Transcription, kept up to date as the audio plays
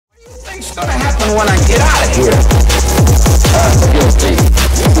Something's gonna happen when I get out of here. Guilty.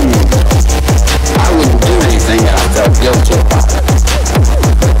 I wouldn't do anything that I felt guilty about.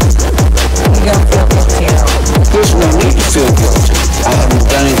 You don't feel guilty at all? There's no need to feel guilty. I haven't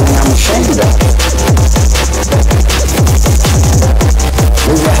done anything I'm ashamed of.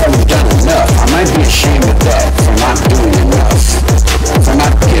 Maybe I haven't done enough. I might be ashamed of that for not doing enough, for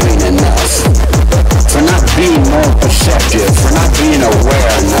not giving enough, for not being more perceptive, for not being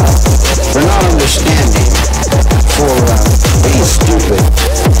aware enough, for not understanding, for being stupid.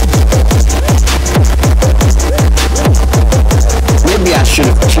 Maybe I should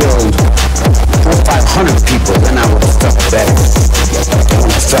have killed 400 or 500 people, then I would have felt better. I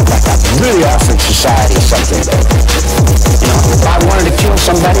would have felt like I really offered society something. You know, if I wanted to kill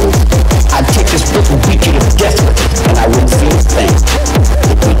somebody, I'd take this book and beat you to death with it, and I wouldn't feel a thing.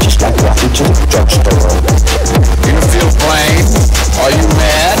 It'd be just like walking to the drugstore. You feel plain? Are you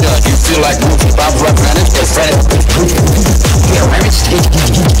mad? Do you feel like Bob Ruckman is Fred? Yeah, I'm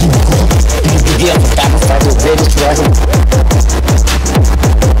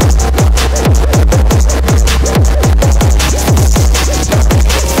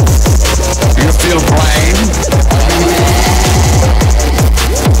You feel plain?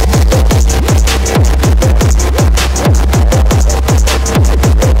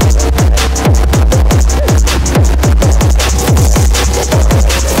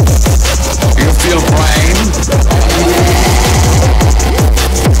 You feel plain?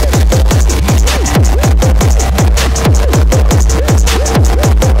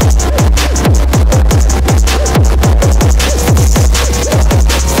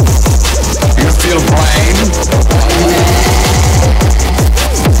 You feel plain?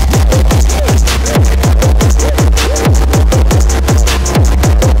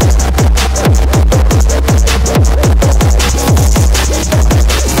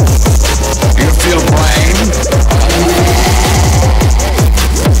 You feel plain?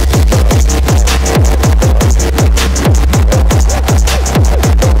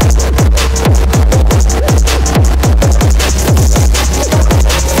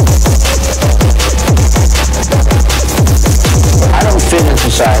 I don't fit in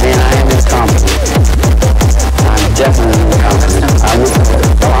society, and I am incompetent. I'm definitely incompetent.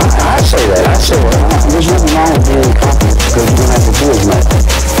 I say that. There's nothing wrong with being incompetent because you don't have to do as much.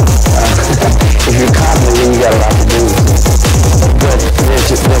 If you're competent, then you got a lot to do. But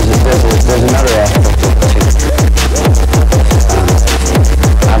there's another aspect of it too.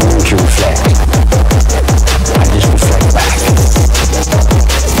 I learned to reflect. I just reflect back.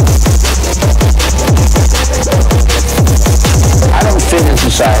 I don't fit in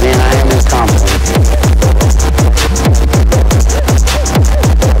society, and I am incompetent.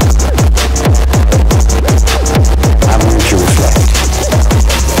 I learned to reflect.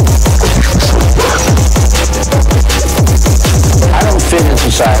 I don't fit in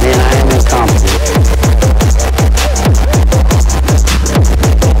society, and I am incompetent.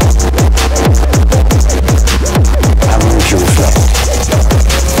 I learned to reflect.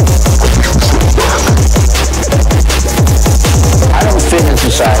 I don't fit in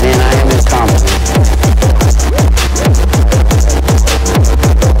society, and I am incompetent.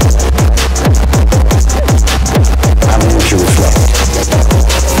 I learned to reflect.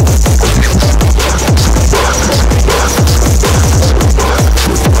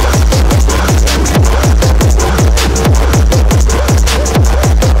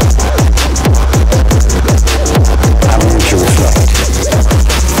 I learned to reflect. I learned to reflect.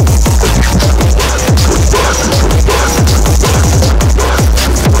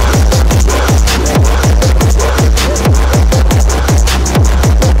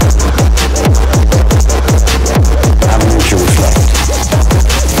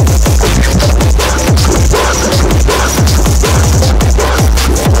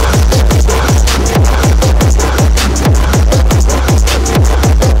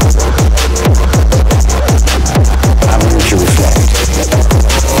 I learned to reflect.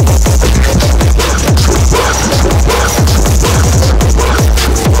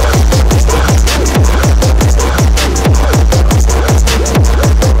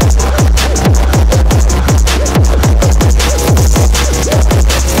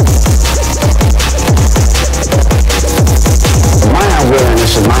 My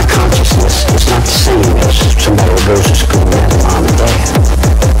awareness of my consciousness is not the same as somebody who goes to school and has a mom and dad.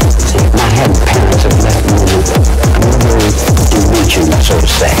 See, my having parents have left me with another dimension, so to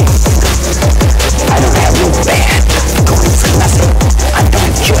say. I don't have no bad going for nothing. I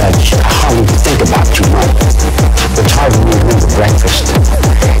don't judge. I hardly think about too much. It's hard for me to remember breakfast.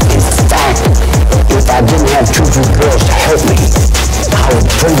 In fact, if I didn't have two good girls to help me, I would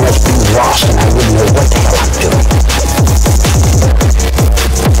bring much be lost and I wouldn't know what the hell I'm doing.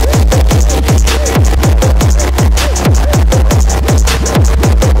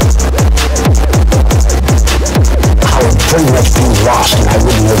 I would pretty much be lost and I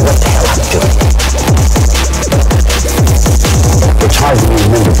wouldn't know what the hell I'm doing. It's hard for me to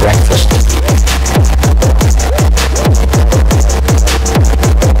remember breakfast.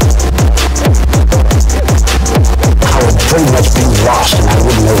 Pretty much be lost and I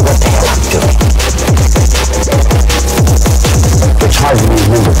wouldn't know what the hell I'm doing. It's hard for me to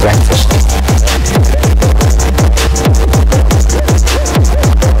remember breakfast.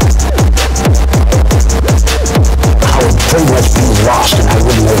 I would pretty much be lost and I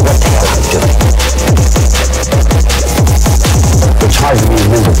wouldn't know what the hell I'm doing. It's hard for me to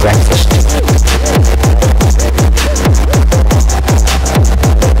remember breakfast.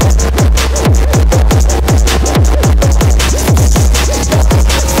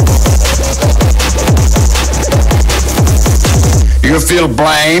 You feel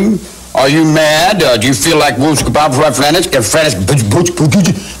blame? Are you mad? Do you feel like Wolves Kebab Referendus? Get friends, be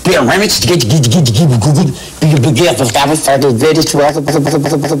a remix, get